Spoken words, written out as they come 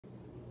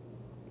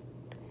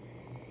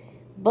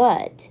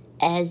But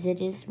as it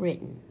is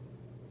written,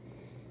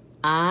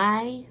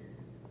 eye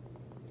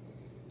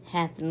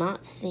hath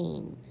not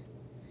seen,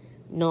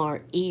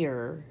 nor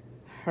ear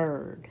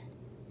heard,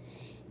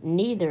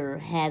 neither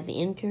have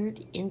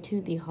entered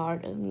into the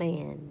heart of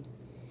man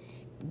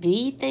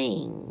the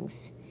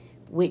things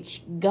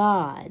which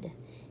God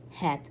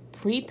hath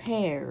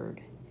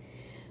prepared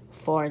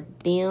for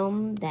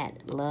them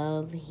that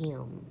love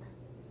him.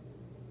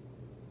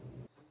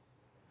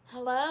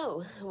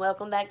 Hello,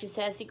 welcome back to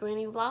Sassy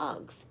Granny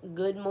Vlogs.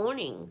 Good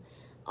morning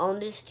on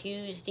this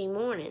Tuesday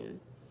morning.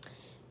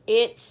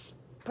 It's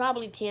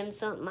probably 10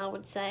 something, I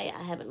would say.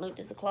 I haven't looked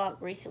at the clock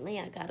recently.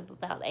 I got up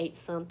about 8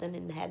 something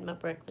and had my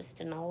breakfast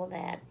and all of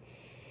that.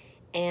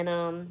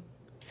 And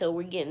so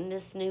we're getting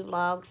this new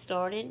vlog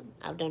started.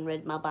 I've done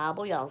read my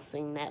Bible. Y'all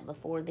seen that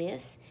before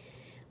this.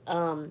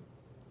 I've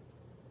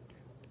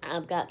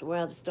got to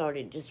where I've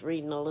started just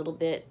reading a little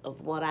bit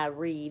of what I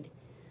read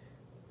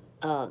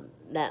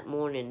that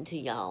morning to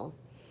y'all.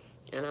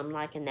 And I'm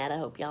liking that. I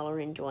hope y'all are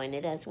enjoying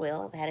it as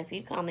well. I've had a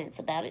few comments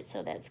about it,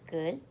 so that's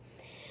good.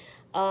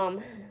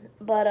 So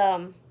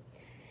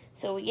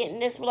we're getting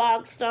this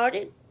vlog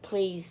started.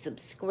 Please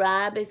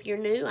subscribe if you're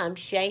new. I'm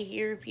Shay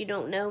here if you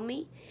don't know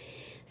me.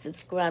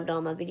 Subscribe to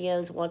all my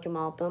videos. Watch them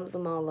all. Thumbs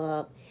them all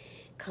up.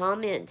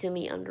 Comment to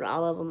me under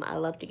all of them. I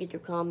love to get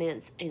your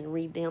comments and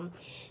read them.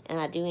 And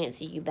I do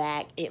answer you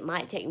back. It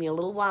might take me a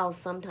little while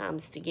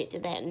sometimes to get to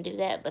that and do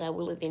that, but I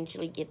will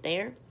eventually get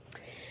there.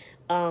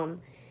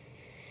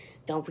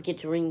 Don't forget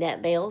to ring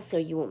that bell so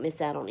you won't miss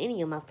out on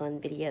any of my fun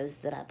videos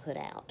that I put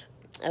out.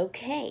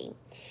 Okay.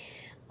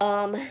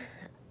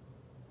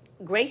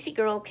 Gracie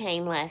Girl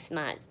came last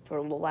night for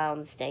a little while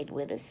and stayed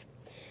with us.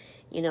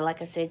 You know,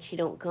 like I said, she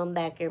don't come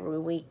back every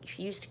week.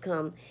 She used to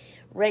come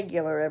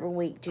regular every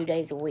week, 2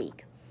 days a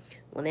week.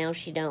 Well, now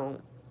she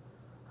don't,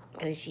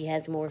 because she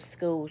has more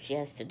school she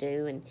has to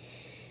do, and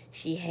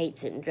she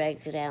hates it and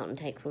drags it out and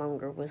takes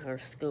longer with her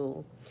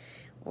school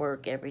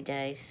work every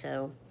day.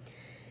 So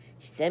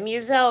she's 7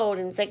 years old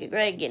in 2nd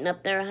grade, getting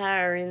up there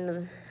higher in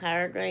the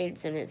higher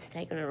grades, and it's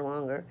taking her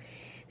longer.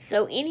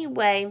 So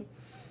anyway,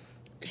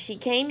 she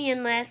came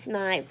in last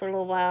night for a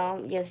little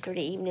while,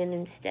 yesterday evening,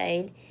 and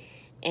stayed.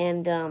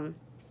 And I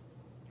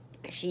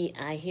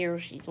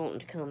hear she's wanting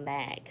to come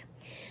back.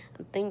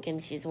 I'm thinking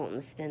she's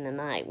wanting to spend the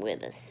night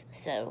with us.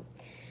 So,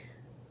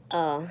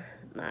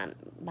 my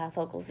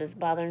bifocals is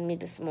bothering me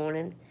this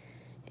morning.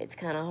 It's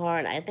kind of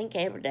hard. I think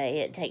every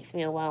day it takes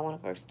me a while when I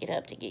first get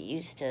up to get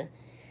used to,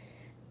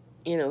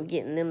 you know,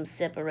 getting them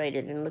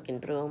separated and looking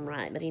through them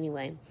right. But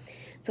anyway,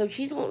 so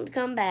she's wanting to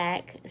come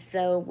back.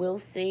 So we'll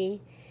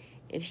see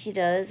if she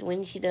does,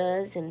 when she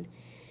does, and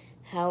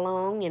how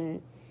long,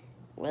 and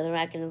whether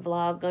I can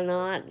vlog or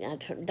not. I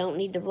don't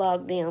need to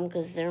vlog them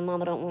because their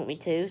mama don't want me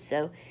to,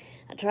 so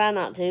I try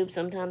not to.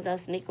 Sometimes I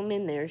sneak them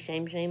in there.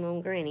 Shame, shame on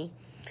Granny.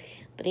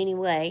 But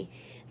anyway,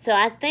 so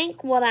I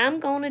think what I'm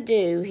going to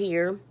do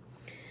here,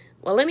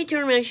 well, let me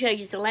turn around and show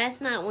you. So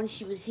last night when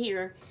she was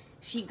here,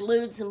 she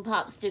glued some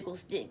popsicle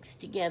sticks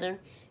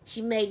together.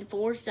 She made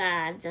 4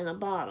 sides and a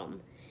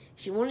bottom.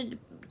 She wanted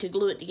to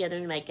glue it together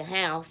and make a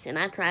house, and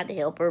I tried to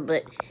help her,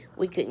 but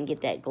we couldn't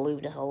get that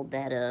glue to hold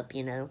that up,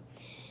 you know.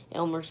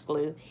 Elmer's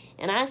glue.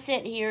 And I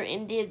sat here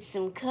and did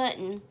some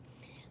cutting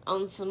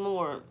on some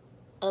more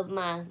of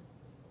my,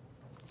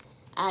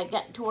 I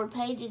tore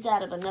pages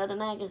out of another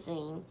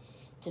magazine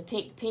to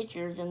pick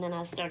pictures, and then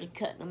I started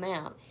cutting them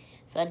out.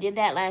 So I did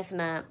that last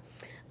night.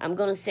 I'm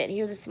going to sit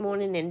here this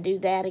morning and do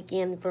that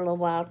again for a little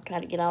while, try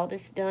to get all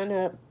this done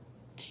up.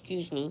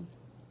 Excuse me.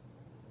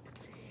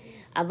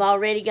 I've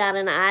already got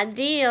an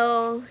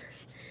idea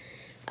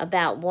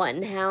about what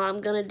and how I'm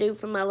going to do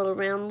for my little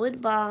round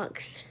wood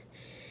box.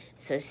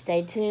 So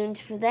stay tuned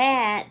for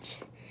that.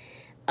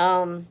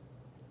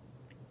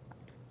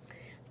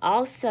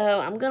 Also,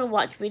 I'm going to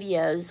watch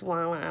videos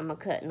while I'm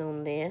cutting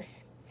on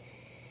this.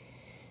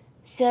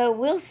 So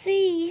we'll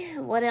see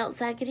what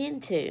else I get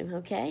into,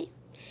 okay?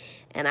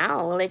 And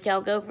I'll let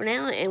y'all go for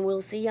now, and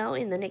we'll see y'all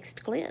in the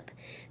next clip.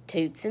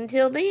 Toots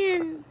until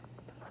then.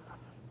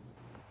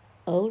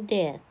 O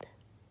death,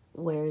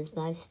 where is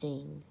thy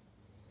sting?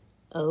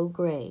 O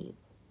grave,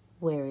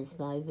 where is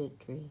thy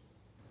victory?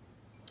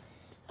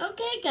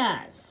 Okay,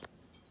 guys,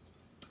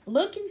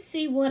 look and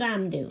see what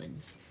I'm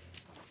doing.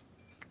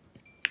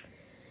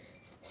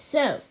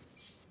 So,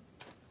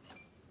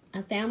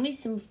 I found me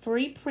some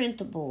free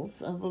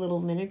printables of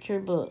little miniature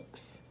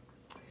books.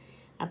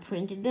 I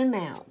printed them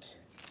out,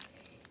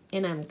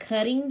 and I'm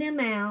cutting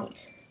them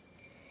out,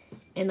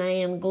 and I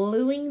am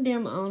gluing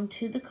them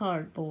onto the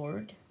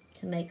cardboard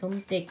to make them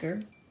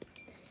thicker.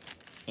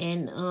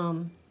 And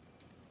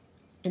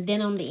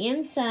then on the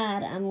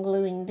inside, I'm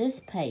gluing this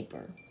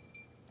paper.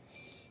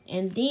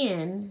 And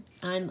then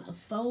I'm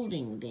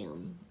folding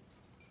them.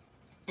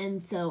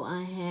 And so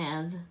I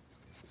have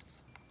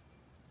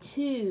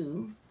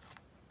 2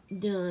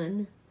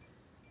 done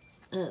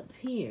up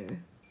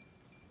here.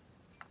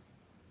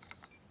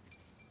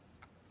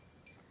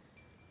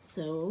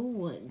 So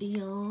what do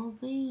y'all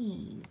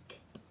think?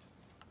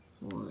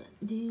 What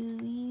do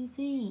you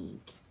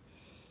think?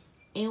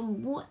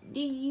 And what do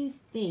you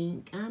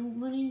think I'm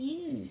going to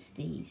use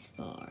these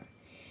for?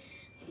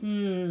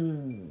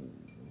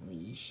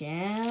 We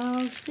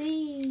shall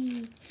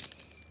see.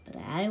 But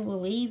I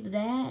will leave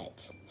that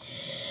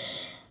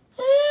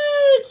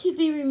to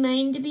be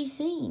remain to be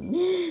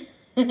seen.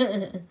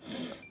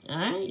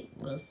 Alright,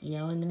 we'll see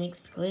y'all in the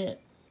next clip.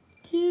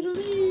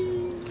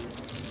 Toodaloo.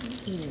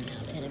 Eating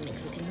out at a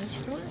Mexican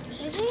restaurant.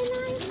 Is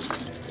it nice?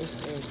 This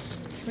is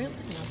shrimp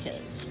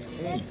nachos.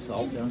 There's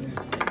salt down here.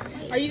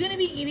 Are you going to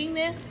be eating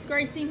this,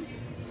 Gracie?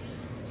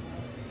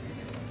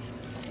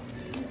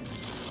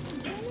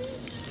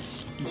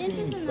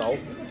 Salt.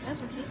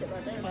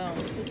 Oh,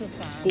 this is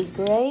fine. The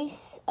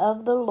grace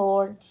of the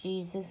Lord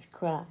Jesus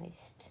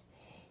Christ,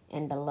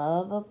 and the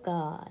love of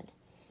God,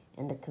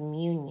 and the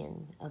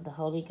communion of the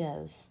Holy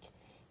Ghost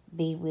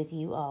be with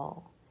you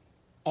all.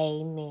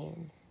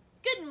 Amen.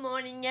 Good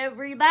morning,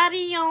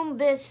 everybody, on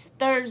this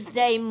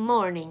Thursday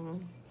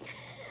morning.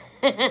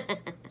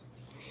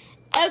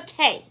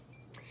 Okay.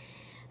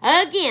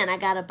 Again, I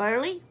got up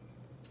early,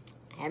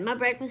 had my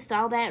breakfast,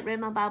 all that, read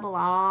my Bible,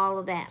 all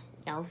of that.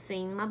 Y'all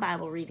seen my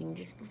Bible reading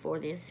just before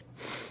this.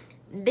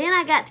 Then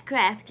I got to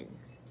crafting.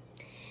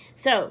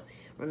 So,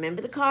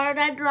 remember the card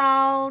I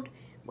drawed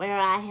where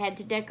I had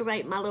to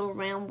decorate my little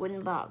round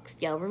wooden box?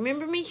 Y'all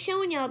remember me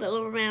showing y'all that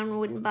little round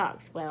wooden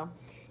box? Well,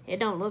 it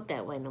don't look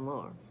that way no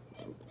more.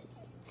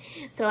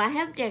 So I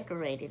have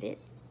decorated it.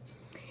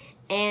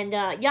 And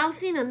y'all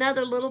seen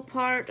another little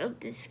part of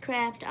this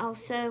craft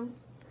also.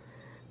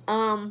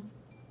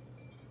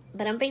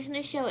 But I'm fixing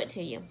to show it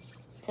to you.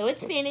 So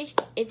it's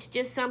finished. It's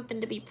just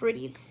something to be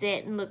pretty to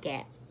sit and look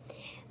at.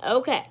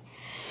 Okay.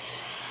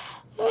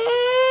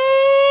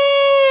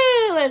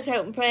 Let's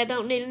hope and pray I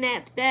don't need a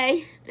nap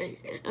today.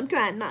 I'm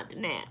trying not to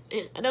nap.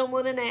 I don't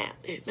want to nap.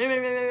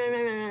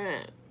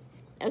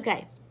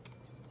 Okay.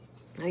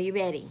 Are you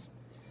ready?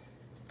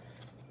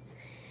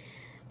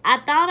 I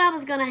thought I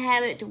was going to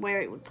have it to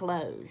where it would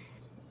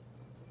close.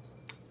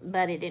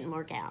 But it didn't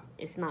work out.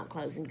 It's not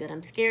closing good.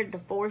 I'm scared to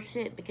force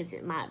it because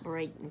it might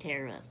break and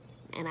tear up.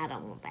 And I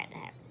don't want that to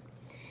happen.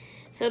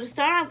 So to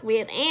start off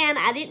with, and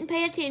I didn't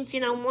pay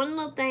attention on one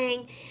little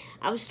thing.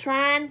 I was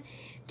trying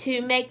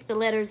to make the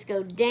letters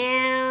go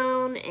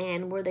down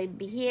and where they'd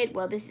be hid.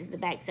 Well, this is the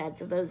back side,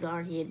 so those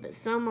are hid. But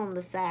some on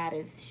the side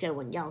is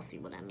showing. Y'all see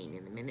what I mean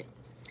in a minute.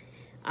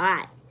 All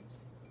right.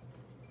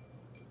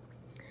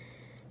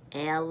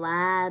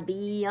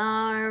 Library.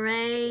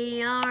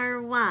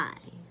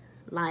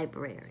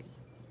 Library.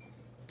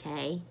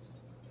 Okay.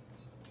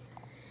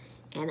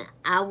 And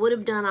I would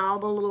have done all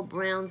the little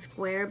brown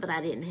square, but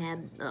I didn't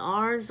have the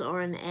R's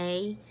or an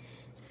A.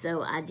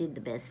 So I did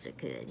the best I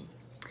could.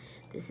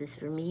 This is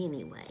for me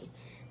anyway.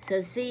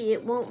 So see,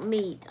 it won't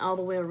meet all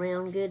the way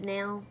around good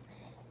now.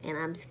 And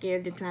I'm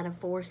scared to try to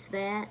force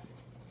that.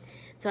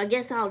 So I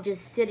guess I'll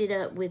just sit it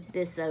up with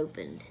this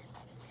opened.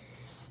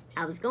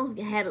 I was going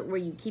to have it where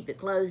you keep it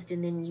closed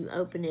and then you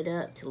open it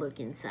up to look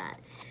inside.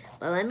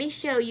 But let me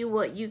show you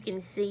what you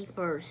can see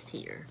first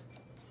here.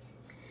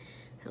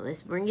 So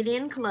let's bring it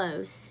in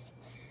close.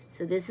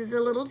 So this is a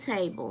little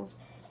table.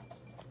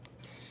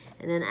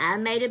 And then I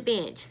made a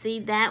bench. See,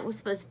 that was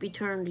supposed to be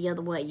turned the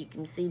other way. You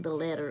can see the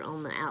letter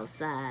on the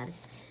outside.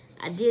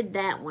 I did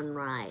that one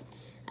right.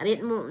 I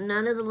didn't want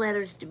none of the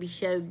letters to be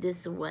showed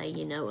this way,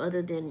 you know,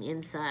 other than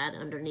inside,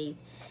 underneath.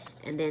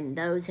 And then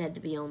those had to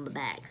be on the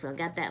back. So I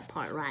got that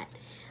part right.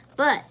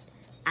 But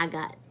I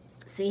got,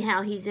 see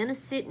how he's in a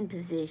sitting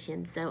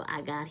position. So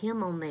I got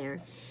him on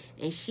there.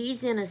 And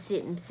she's in a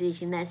sitting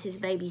position. That's his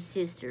baby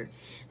sister.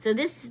 So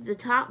this is the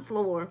top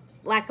floor,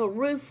 like a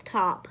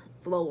rooftop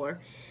floor.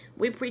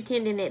 We're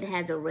pretending it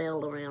has a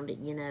rail around it,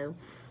 you know.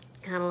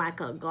 Kind of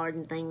like a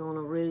garden thing on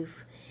a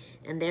roof.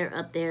 And they're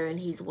up there and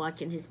he's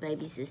watching his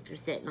baby sister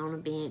sitting on a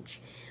bench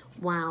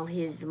while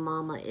his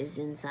mama is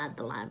inside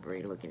the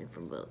library looking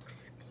for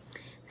books.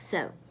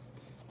 So,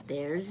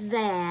 there's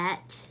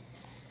that.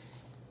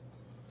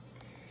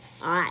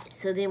 Alright,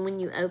 so then when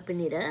you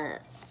open it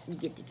up, you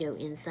get to go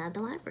inside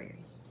the library.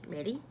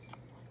 Ready?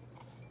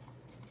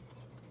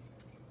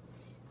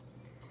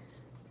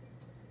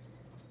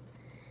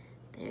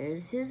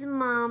 There's his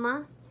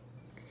mama.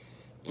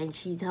 And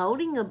she's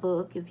holding a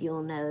book, if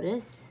you'll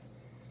notice.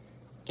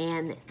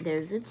 And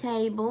there's a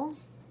table.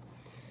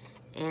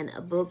 And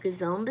a book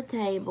is on the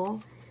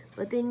table.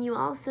 But then you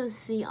also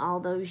see all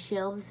those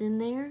shelves in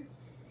there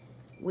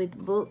with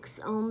books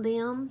on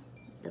them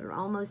that are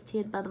almost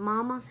hid by the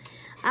mama.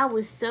 I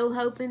was so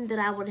hoping that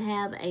I would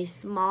have a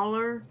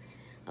smaller,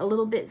 a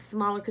little bit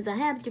smaller, because I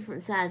have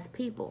different size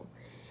people.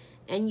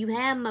 And you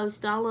have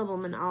most all of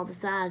them in all the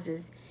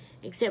sizes,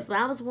 except for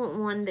I was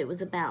wanting one that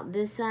was about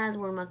this size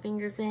where my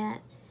finger's at,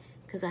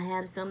 because I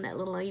have some that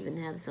little, I even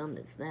have some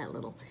that's that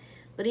little.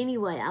 But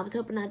anyway, I was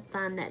hoping I'd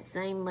find that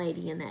same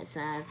lady in that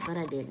size, but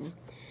I didn't.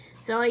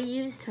 So I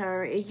used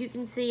her. As you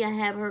can see, I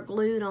have her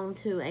glued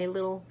onto a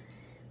little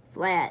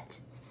flat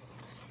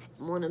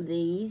one of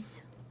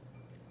these.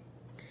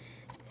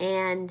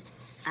 And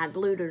I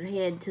glued her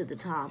head to the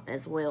top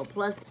as well.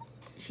 Plus,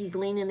 she's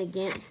leaning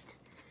against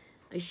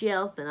a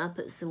shelf, and I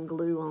put some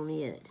glue on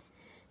it.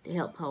 to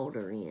help hold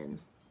her in.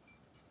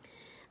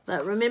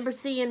 But remember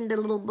seeing the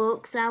little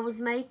books I was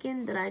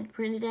making that I'd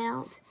printed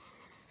out?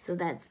 So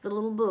that's the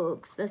little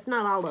books. That's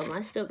not all of them.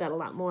 I still got a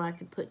lot more I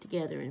could put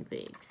together and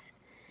fix.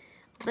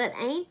 But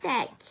ain't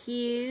that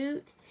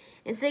cute?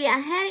 And see, I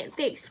had it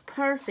fixed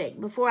perfect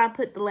before I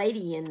put the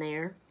lady in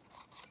there.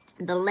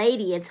 The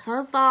lady, it's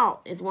her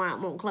fault is why it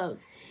won't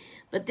close.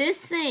 But this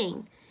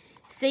thing,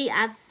 see,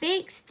 I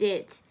fixed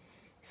it.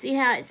 See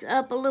how it's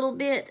up a little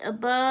bit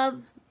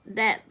above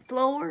that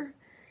floor?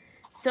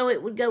 So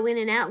it would go in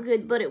and out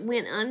good, but it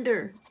went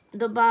under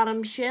the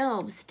bottom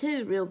shelves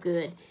too real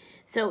good.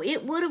 So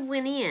it would have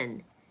went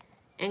in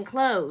and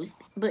closed,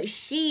 but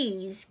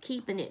she's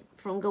keeping it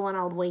from going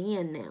all the way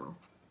in now.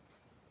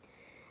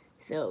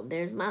 So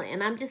there's my,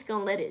 and I'm just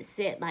going to let it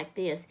sit like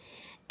this.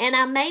 And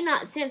I may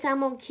not, since I'm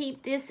going to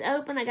keep this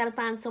open, I got to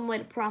find some way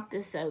to prop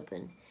this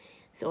open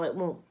so it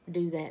won't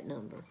do that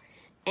number.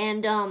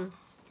 And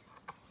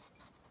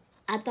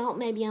I thought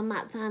maybe I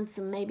might find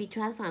some, maybe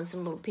try to find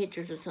some little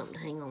pictures or something to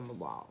hang on the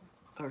wall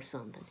or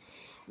something.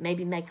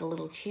 Maybe make a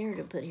little chair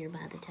to put here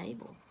by the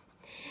table.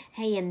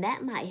 Hey, and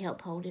that might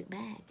help hold it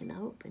back and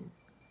open.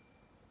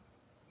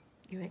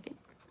 You reckon?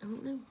 I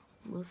don't know.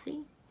 We'll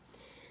see.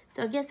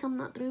 So I guess I'm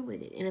not through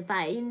with it. And if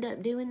I end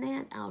up doing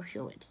that, I'll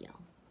show it to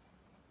y'all.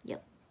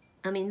 Yep.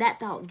 I mean, that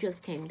thought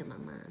just came to my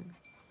mind.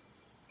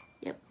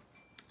 Yep.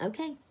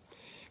 Okay.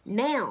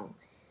 Now,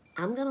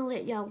 I'm going to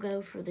let y'all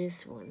go for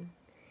this one.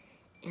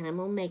 And I'm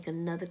going to make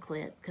another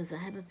clip because I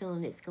have a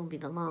feeling it's going to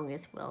be the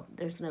longest. Well,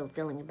 there's no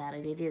feeling about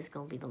it. It is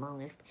going to be the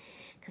longest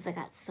because I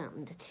got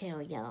something to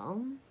tell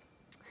y'all.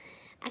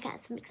 I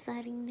got some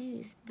exciting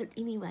news. But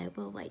anyway,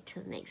 we'll wait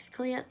till the next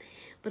clip.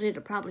 But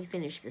it'll probably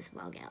finish this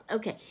vlog out.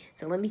 Okay,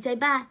 so let me say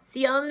bye.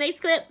 See y'all in the next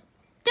clip.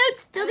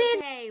 Toots, till then.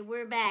 Okay,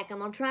 we're back. I'm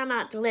going to try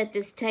not to let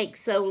this take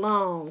so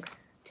long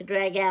to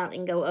drag out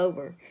and go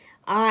over.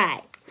 All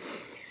right.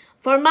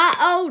 For my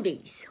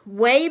oldies,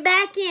 way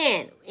back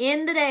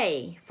in the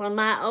day, for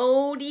my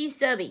oldie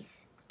subbies,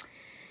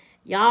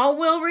 y'all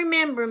will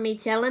remember me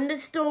telling the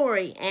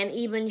story and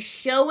even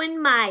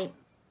showing my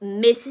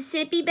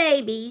Mississippi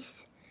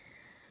babies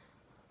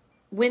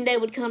when they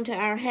would come to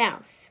our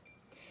house.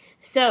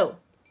 So,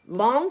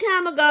 long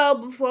time ago,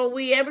 before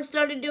we ever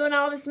started doing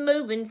all this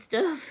moving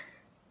stuff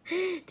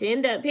to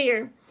end up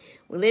here,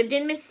 we lived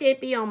in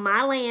Mississippi on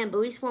my land,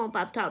 Bowie Swamp.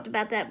 I've talked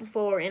about that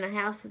before, in a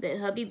house that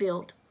hubby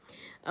built.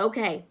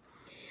 Okay,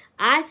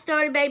 I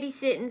started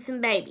babysitting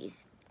some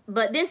babies,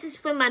 but this is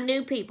for my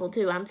new people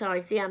too. I'm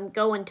sorry, see, I'm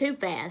going too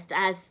fast.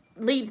 I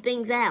leave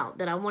things out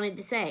that I wanted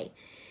to say.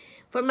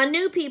 For my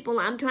new people,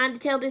 I'm trying to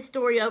tell this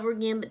story over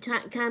again, but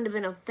kind of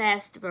in a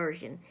fast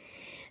version.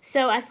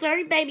 So I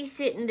started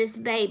babysitting this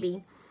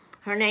baby.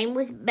 Her name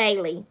was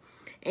Bailey,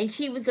 and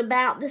she was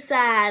about the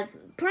size,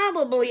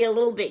 probably a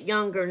little bit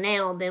younger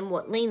now than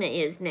what Lena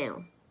is now.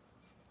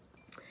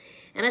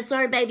 And I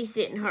started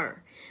babysitting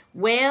her.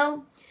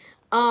 Well,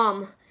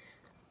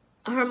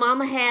 her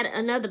mama had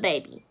another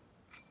baby,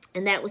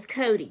 and that was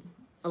Cody,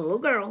 a little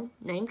girl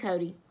named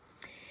Cody.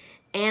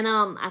 And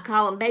I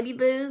call him Baby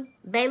Boo,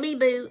 Bailey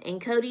Boo,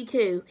 and Cody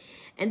too.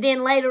 And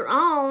then later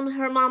on,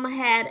 her mama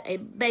had a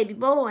baby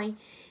boy,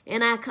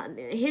 and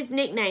his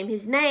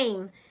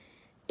name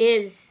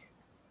is,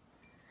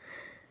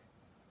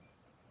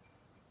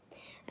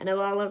 I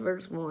know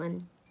Oliver's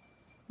one,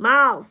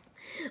 Miles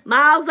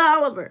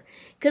Oliver,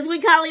 because we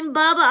call him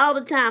Bubba all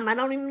the time. I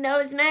don't even know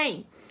his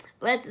name.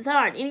 Bless his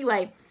heart.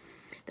 Anyway,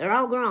 they're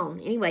all grown.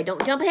 Anyway,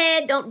 don't jump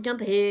ahead. Don't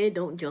jump ahead.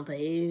 Don't jump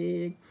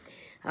ahead.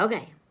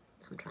 Okay.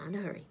 I'm trying to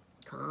hurry.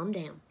 Calm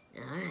down.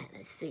 All right.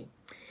 Let's see.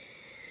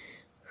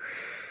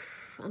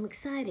 I'm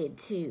excited,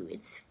 too.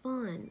 It's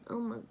fun. Oh,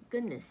 my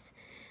goodness.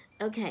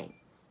 Okay.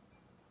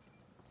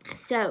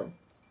 So,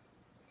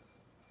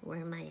 where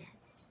am I at?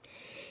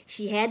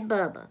 She had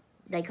Bubba.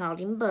 They called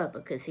him Bubba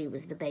because he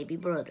was the baby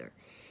brother.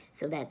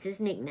 So, that's his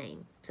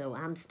nickname. So,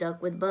 I'm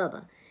stuck with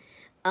Bubba.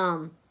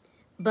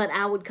 But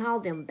I would call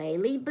them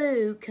Bailey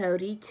Boo,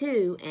 Cody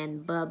 2,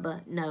 and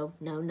Bubba. No,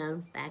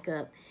 back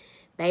up.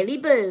 Bailey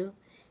Boo,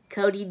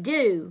 Cody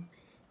Do,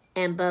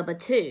 and Bubba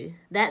 2.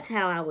 That's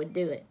how I would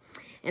do it.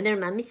 And they're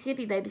my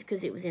Mississippi babies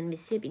because it was in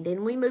Mississippi.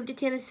 Then we moved to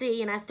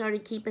Tennessee, and I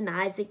started keeping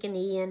Isaac and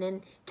Ian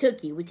and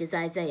Tookie, which is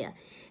Isaiah.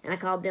 And I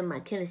called them my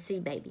Tennessee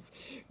babies.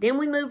 Then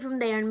we moved from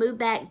there and moved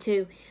back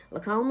to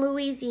Lacombe,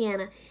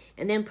 Louisiana,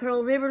 and then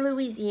Pearl River,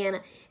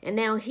 Louisiana, and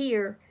now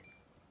here,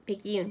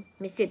 Picayune,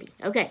 Mississippi.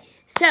 Okay,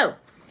 so,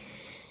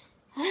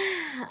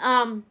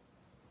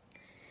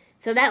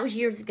 so that was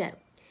years ago.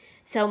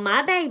 So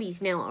my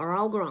babies now are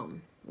all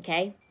grown,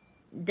 okay?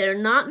 They're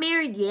not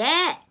married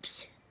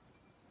yet.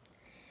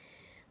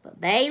 But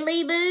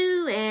Bailey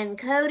Boo and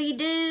Cody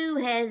Doo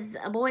has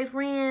a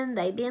boyfriend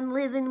they've been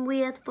living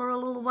with for a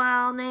little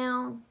while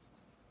now.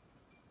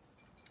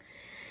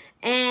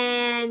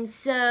 And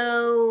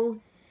so,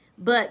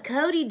 but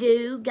Cody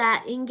Doo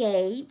got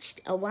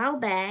engaged a while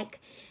back,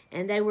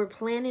 and they were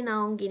planning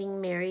on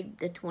getting married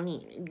the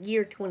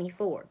year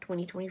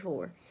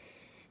 2024.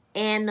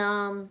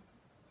 And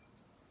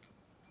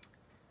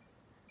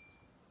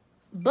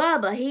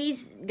Bubba,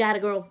 he's got a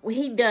girl.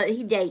 He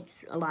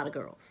dates a lot of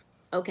girls.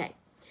 Okay.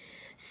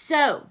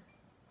 So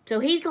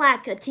he's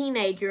like a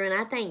teenager, and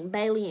I think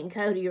Bailey and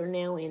Cody are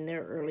now in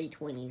their early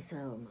 20s.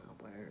 Oh,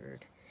 my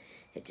word.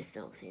 It just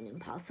don't seem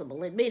impossible.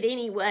 But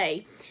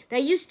anyway, they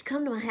used to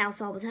come to my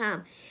house all the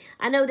time.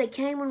 I know they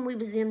came when we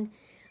was in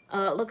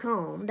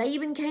Lacombe. They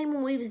even came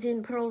when we was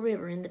in Pearl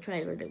River in the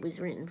trailer that we was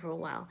renting for a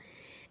while.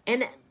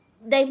 And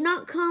they've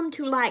not come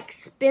to, like,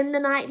 spend the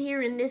night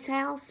here in this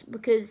house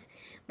because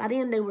by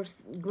then they were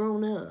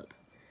grown up.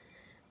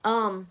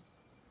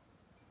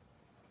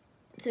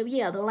 So,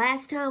 yeah, the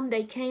last time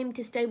they came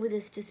to stay with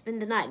us to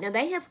spend the night. Now,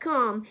 they have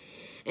come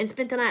and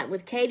spent the night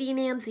with Katie and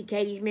Emsie.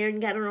 Katie's married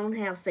and got her own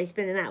house. They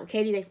spend the night with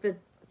Katie. They spend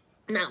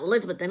the night with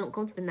Elizabeth. They don't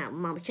come spend the night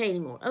with Mama Shay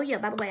anymore. Oh, yeah,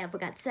 by the way, I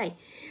forgot to say,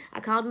 I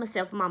called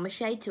myself Mama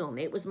Shay to them.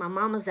 It was my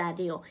mama's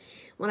ideal.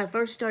 When I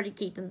first started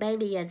keeping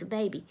Bailey as a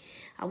baby,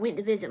 I went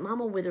to visit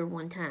Mama with her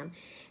one time,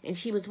 and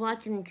she was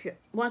watching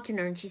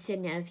her, and she said,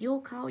 now, if you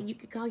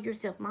could call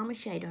yourself Mama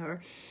Shay to her,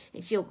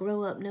 and she'll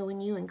grow up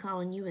knowing you and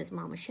calling you as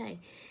Mama Shay.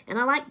 And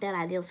I liked that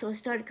idea, so I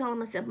started calling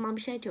myself Mama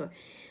Shay to her.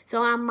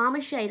 So I'm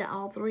Mama Shay to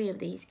all three of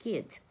these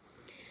kids.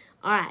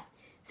 All right,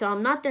 so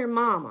I'm not their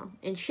mama,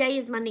 and Shay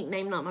is my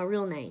nickname, not my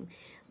real name,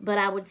 but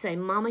I would say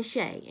Mama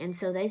Shay, and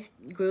so they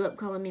grew up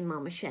calling me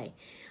Mama Shay.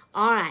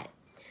 All right,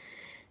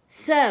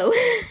 so,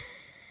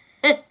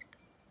 I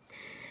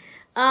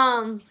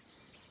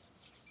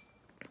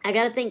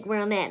got to think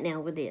where I'm at now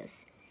with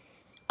this.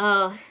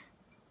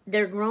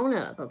 They're grown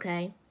up,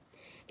 okay?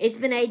 It's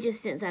been ages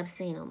since I've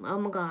seen them. Oh,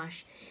 my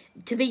gosh.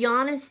 To be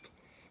honest,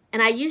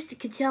 and I used to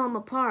could tell them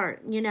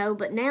apart, you know,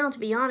 but now, to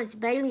be honest,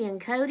 Bailey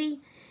and Cody,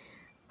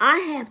 I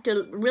have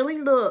to really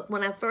look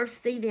when I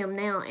first see them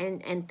now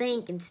and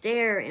think and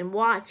stare and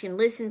watch and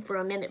listen for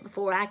a minute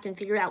before I can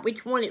figure out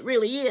which one it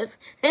really is.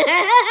 And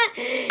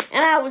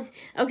I was,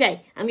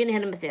 okay, I'm getting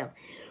ahead of myself.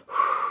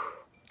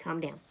 Calm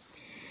down.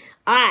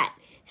 All right,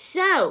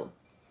 so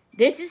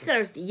this is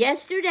Thursday.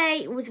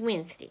 Yesterday was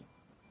Wednesday.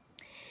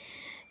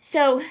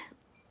 So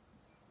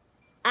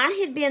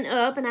I had been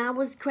up and I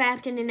was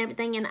crafting and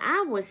everything, and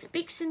I was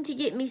fixing to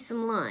get me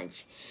some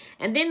lunch.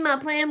 And then my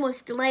plan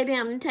was to lay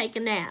down and take a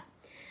nap.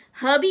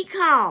 Hubby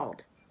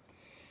called,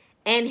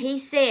 and he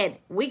said,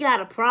 we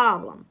got a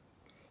problem.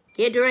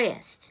 Get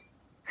dressed.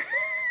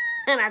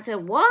 And I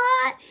said,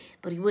 what?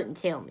 But he wouldn't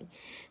tell me.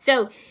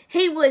 So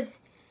he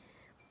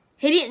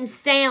didn't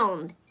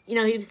sound, you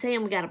know, he was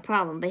saying we got a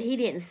problem, but he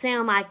didn't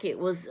sound like it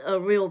was a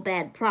real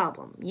bad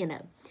problem, you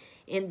know,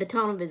 in the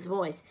tone of his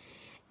voice.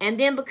 And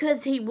then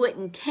because he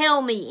wouldn't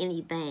tell me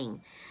anything,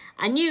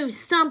 I knew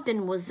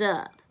something was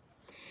up.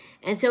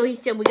 And so he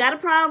said, we got a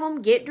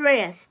problem, get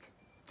dressed.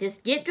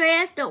 Just get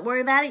dressed, don't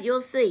worry about it, you'll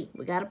see.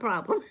 We got a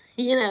problem,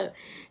 you know.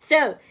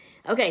 So,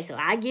 okay, so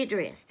I get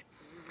dressed.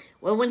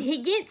 Well, when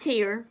he gets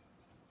here,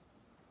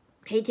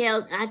 which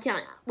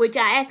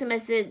I asked him, I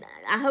said,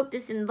 I hope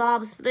this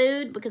involves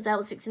food because I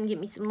was fixing to get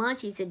me some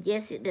lunch. He said,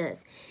 yes, it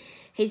does.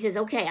 He says,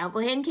 okay, I'll go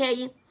ahead and tell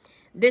you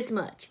this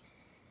much.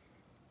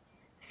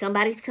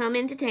 Somebody's come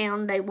into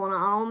town. They want to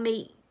all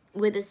meet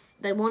with us.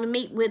 They want to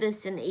meet with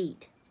us and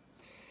eat.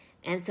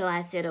 And so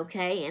I said,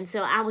 okay. And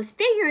so I was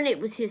figuring it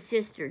was his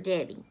sister,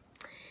 Debbie.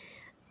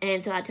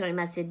 And so I told him,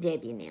 I said,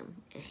 Debbie and them.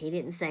 And he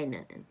didn't say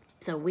nothing.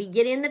 So we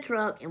get in the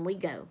truck and we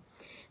go.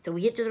 So we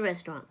get to the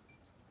restaurant.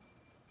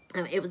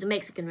 It was a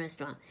Mexican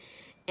restaurant.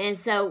 And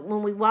so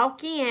when we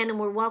walk in and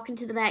we're walking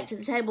to the back to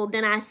the table,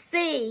 then I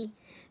see,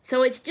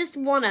 so it's just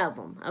one of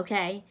them,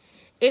 okay?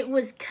 It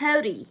was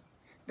Cody,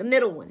 the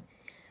middle one.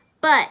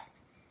 But,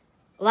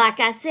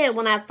 like I said,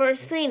 when I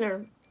first seen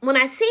her,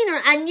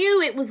 I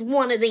knew it was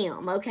one of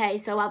them, okay?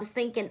 So I was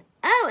thinking,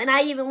 oh, and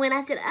I even went,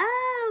 I said,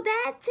 oh,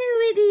 that's who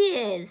it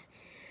is.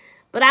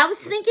 But I was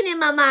thinking in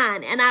my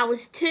mind, and I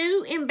was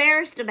too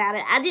embarrassed about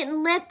it. I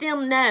didn't let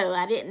them know.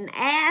 I didn't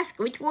ask,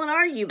 which one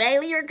are you,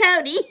 Bailey or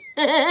Cody?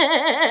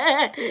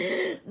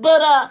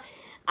 But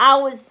I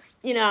was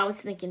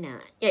thinking, now,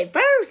 at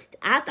first,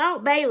 I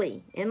thought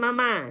Bailey in my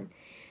mind.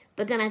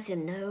 But then I said,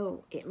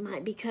 no, it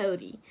might be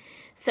Cody.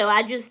 So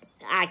I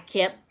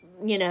kept,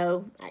 you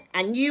know,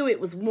 I knew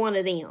it was one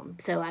of them.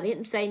 So I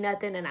didn't say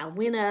nothing, and I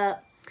went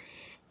up,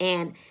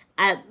 and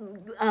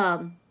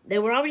they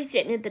were already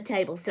sitting at the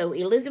table. So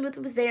Elizabeth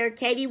was there,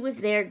 Katie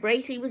was there,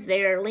 Gracie was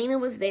there, Lena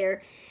was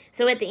there.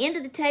 So at the end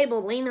of the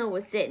table, Lena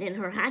was sitting in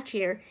her high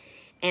chair,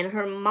 and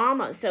her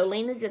mama, so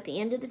Lena's at the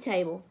end of the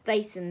table,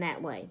 facing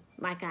that way,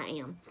 like I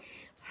am.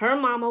 Her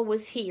mama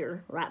was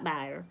here, right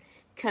by her.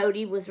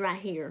 Cody was right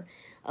here.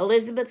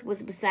 Elizabeth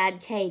was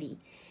beside Katie.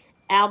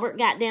 Albert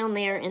got down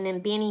there, and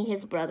then Benny,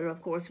 his brother,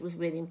 of course, was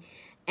with him.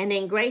 And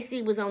then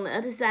Gracie was on the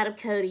other side of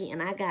Cody,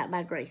 and I got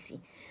by Gracie.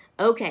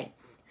 Okay,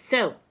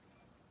 so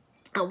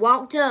I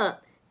walked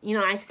up. You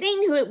know, I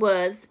seen who it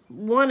was,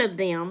 one of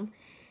them.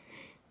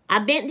 I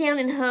bent down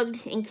and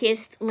hugged and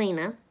kissed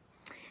Lena.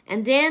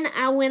 And then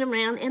I went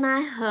around and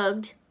I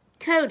hugged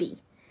Cody.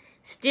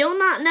 Still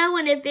not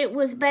knowing if it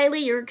was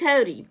Bailey or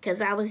Cody,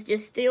 because I was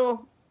just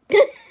still,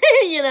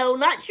 you know,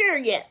 not sure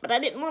yet. But I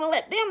didn't want to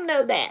let them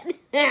know that.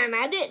 And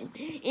I didn't.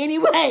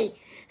 Anyway,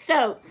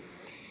 so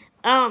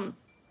I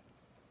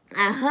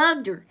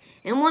hugged her.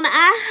 And when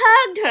I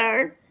hugged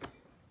her,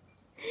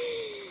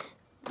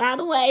 by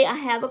the way, I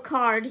have a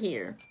card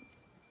here.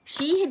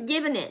 She had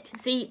given it.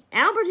 See,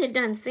 Albert had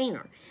done seen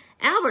her.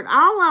 Albert,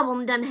 all of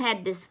them done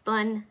had this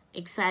fun,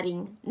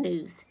 exciting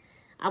news.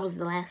 I was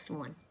the last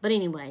one. But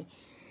anyway,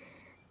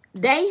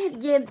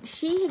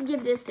 she had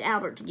given this to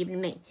Albert to give to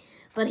me.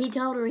 But he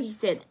told her, he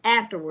said,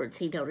 afterwards,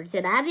 he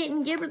said, I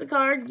didn't give her the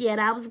card yet.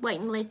 I was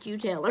waiting to let you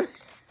tell her.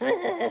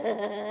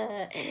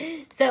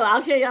 So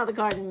I'll show y'all the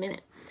card in a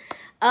minute.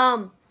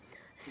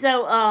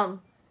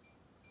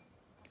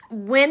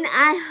 When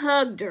I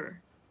hugged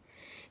her,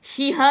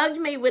 she hugged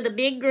me with a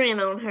big grin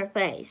on her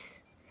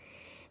face.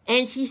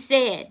 And she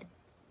said,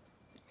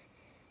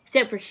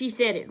 except for she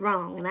said it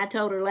wrong, and I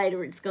told her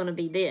later it's going to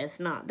be this,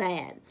 not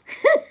that.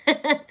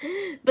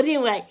 But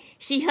anyway,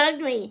 she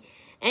hugged me,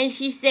 and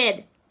she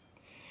said,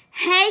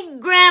 hey,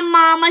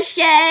 Grandmama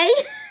Shay.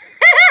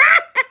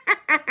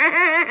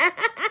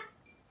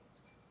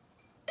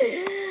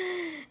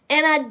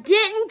 And I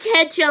didn't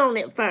catch on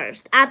at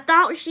first. I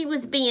thought she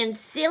was being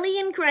silly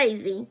and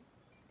crazy.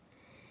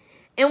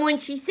 And when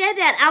she said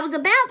that, I was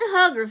about to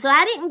hug her, so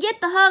I didn't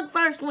get the hug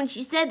first when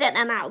she said that,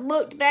 and I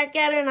looked back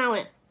at her and I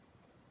went,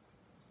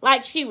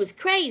 like she was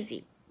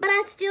crazy. But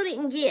I still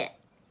didn't get.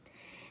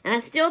 And I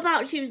still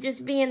thought she was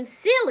just being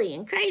silly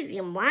and crazy,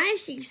 and why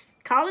is she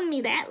calling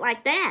me that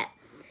like that?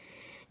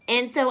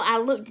 And so I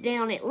looked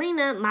down at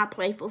Lena, my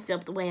playful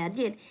self, the way I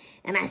did,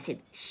 and I said,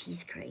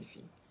 she's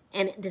crazy.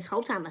 And this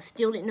whole time, I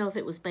still didn't know if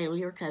it was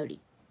Bailey or Cody.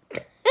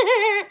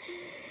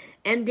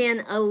 And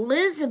then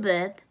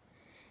Elizabeth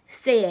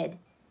said,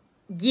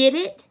 get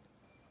it?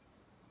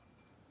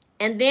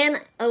 And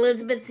then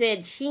Elizabeth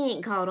said, she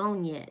ain't caught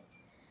on yet.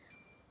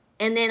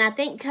 And then I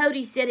think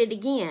Cody said it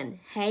again,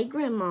 hey,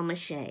 Grandmama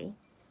Shay.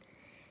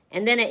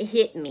 And then it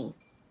hit me.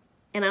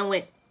 And I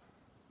went,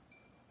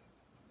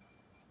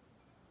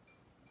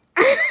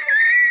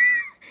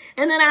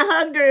 and then I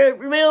hugged her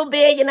real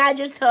big, and I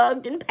just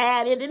hugged and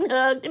patted and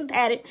hugged and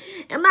patted.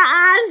 And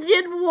my eyes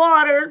did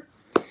water.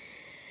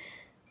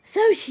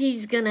 So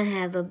she's going to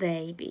have a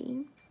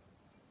baby.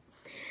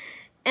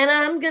 And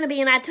I'm going to be,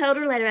 and I told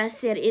her later, I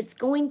said, it's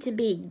going to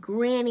be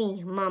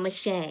Granny Mama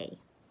Shay.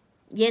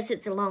 Yes,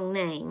 it's a long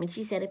name. And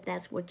she said, if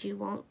that's what you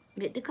want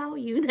it to call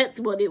you, that's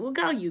what it will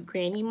call you,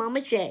 Granny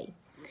Mama Shay.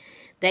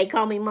 They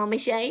call me Mama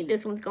Shay.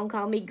 This one's going to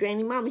call me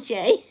Granny Mama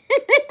Shay.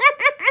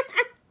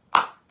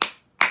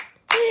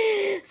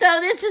 So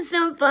this is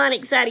some fun,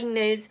 exciting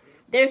news.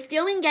 They're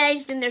still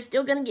engaged, and they're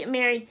still going to get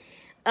married.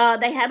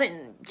 They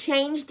haven't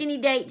changed any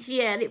dates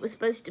yet. It was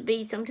supposed to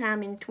be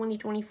sometime in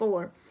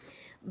 2024.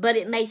 But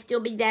it may still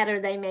be that, or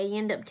they may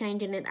end up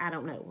changing it. I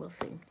don't know. We'll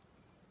see.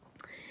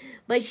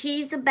 But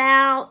she's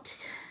about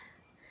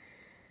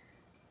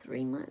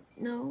 3 months.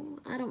 No,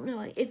 I don't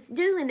know. It's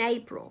due in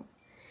April.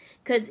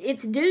 Because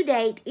its due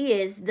date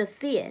is the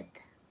 5th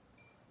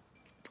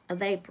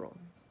of April.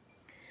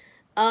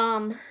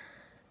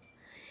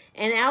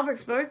 And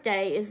Albert's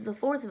birthday is the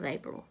 4th of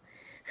April.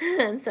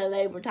 And so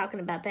they were talking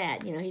about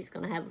that. You know, he's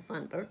going to have a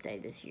fun birthday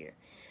this year.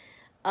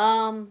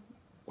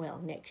 Well,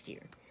 next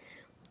year.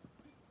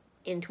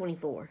 In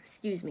 24.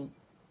 Excuse me.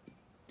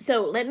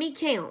 So, let me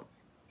count.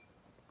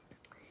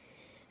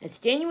 It's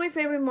January,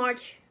 February,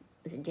 March.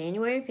 Is it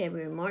January,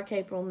 February, March,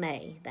 April,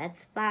 May?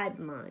 That's 5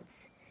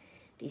 months.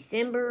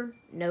 December,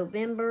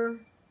 November,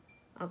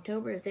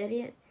 October, is that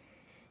it?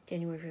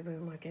 January,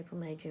 February, March, April,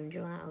 May, June,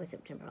 July, August,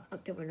 September,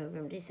 October,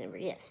 November, December.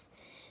 Yes.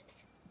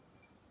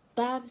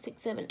 5, 6,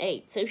 7,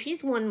 8. So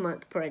she's 1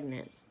 month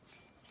pregnant.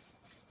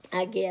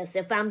 I guess,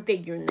 if I'm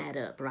figuring that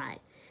up right.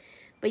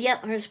 But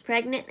yep, her's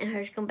pregnant, and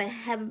her's going to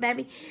have a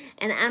baby.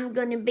 And I'm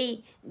going to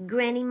be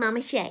Granny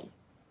Mama Shay.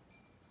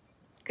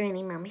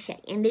 Granny Mama Shay.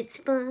 And it's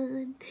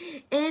fun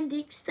and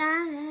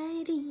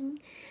exciting.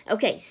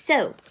 Okay,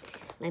 so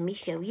let me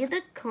show you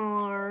the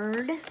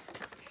card.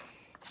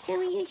 Show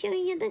you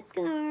the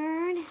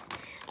card.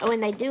 Oh,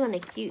 and they doing a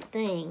cute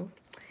thing.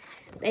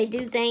 They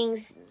do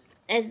things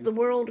as the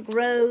world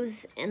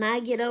grows and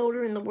I get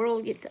older and the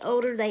world gets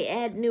older. They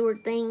add newer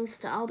things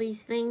to all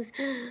these things.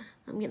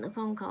 I'm getting a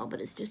phone call, but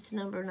it's just a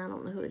number and I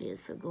don't know who it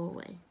is, so go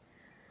away.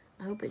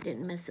 I hope it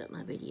didn't mess up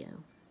my video.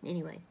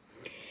 Anyway.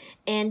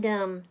 And,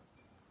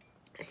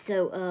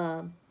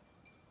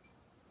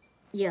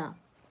 yeah.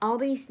 All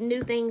these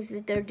new things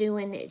that they're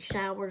doing at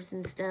showers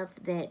and stuff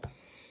that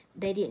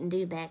they didn't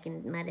do back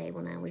in my day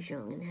when I was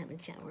young and having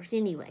showers.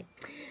 Anyway.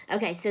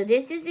 Okay, so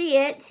this is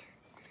it.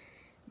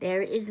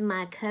 There is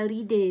my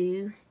Cody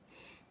Doo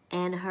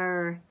and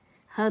her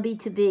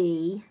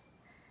hubby-to-be.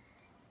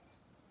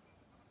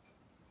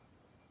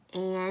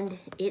 And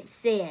it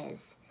says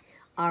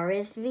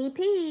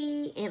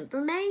RSVP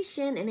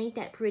information. And ain't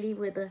that pretty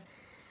with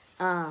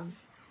a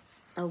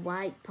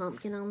white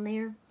pumpkin on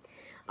there?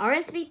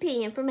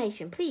 RSVP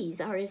information. Please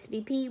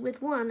RSVP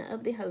with one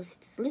of the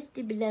hosts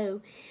listed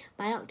below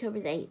by October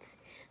the 8th.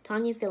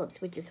 Tanya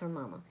Phillips, which is her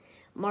mama.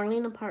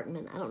 Marlene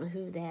Apartment. I don't know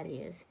who that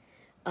is.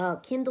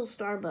 Kendall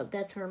Starbuck.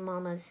 That's her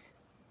mama's.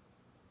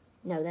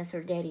 No, that's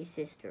her daddy's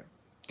sister.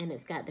 And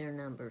it's got their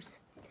numbers.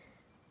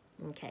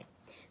 Okay.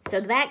 So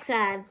the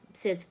backside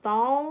says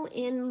Fall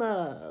in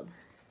Love.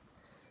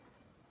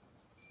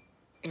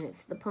 And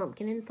it's the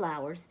pumpkin and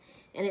flowers.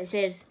 And it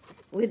says,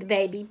 with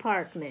Baby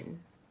Parkman.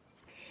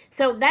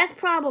 So that's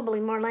probably,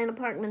 Marlena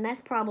Parkman,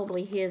 that's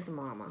probably his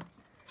mama.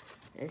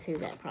 That's who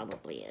that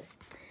probably is.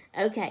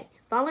 Okay,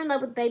 Fall in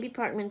Love with Baby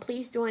Parkman.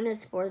 Please join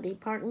us for the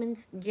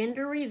Parkman's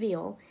gender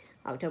reveal,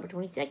 October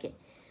 22nd,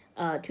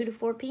 2 to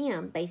 4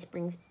 p.m., Bay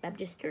Springs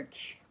Baptist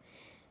Church,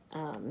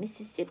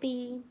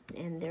 Mississippi,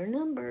 and their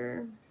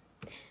number.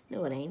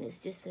 No, it ain't. It's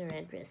just their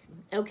address.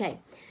 Okay,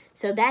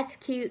 so that's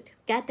cute.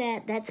 Got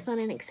that. That's fun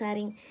and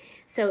exciting.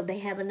 So they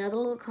have another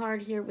little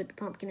card here with the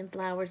pumpkin and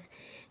flowers.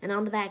 And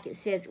on the back it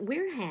says,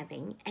 we're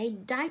having a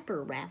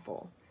diaper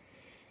raffle.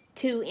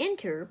 To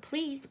enter,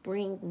 please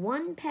bring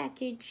 1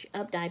 package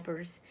of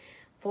diapers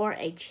for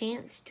a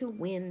chance to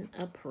win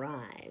a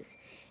prize.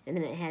 And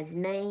then it has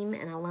name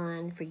and a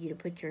line for you to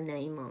put your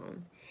name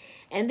on.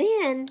 And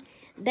then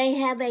they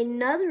have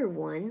another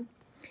one.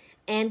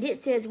 And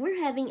it says, we're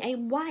having a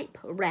wipe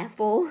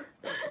raffle.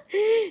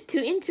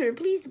 To enter,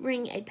 please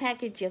bring a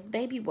package of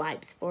baby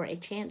wipes for a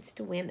chance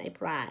to win a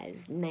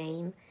prize.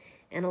 Name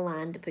and a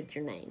line to put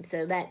your name.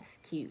 So that's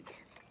cute.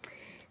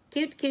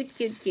 Cute, cute,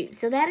 cute, cute.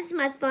 So that is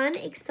my fun,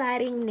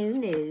 exciting new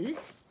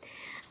news.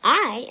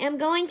 I am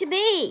going to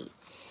be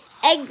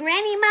a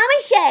Granny Mama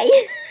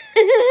Shay.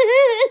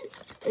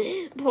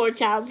 Poor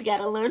child's got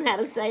to learn how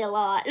to say a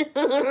lot.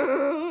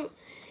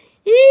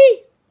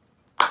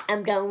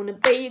 I'm gonna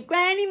be a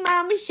Granny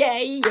Mama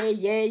Shay, yeah,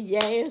 yeah,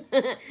 yeah.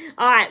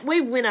 All right,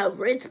 we went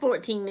over. It's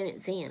 14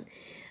 minutes in.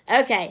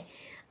 Okay,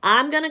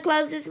 I'm gonna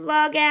close this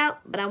vlog out,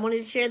 but I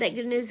wanted to share that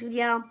good news with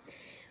y'all.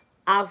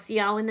 I'll see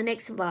y'all in the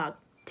next vlog.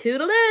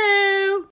 Toodaloo!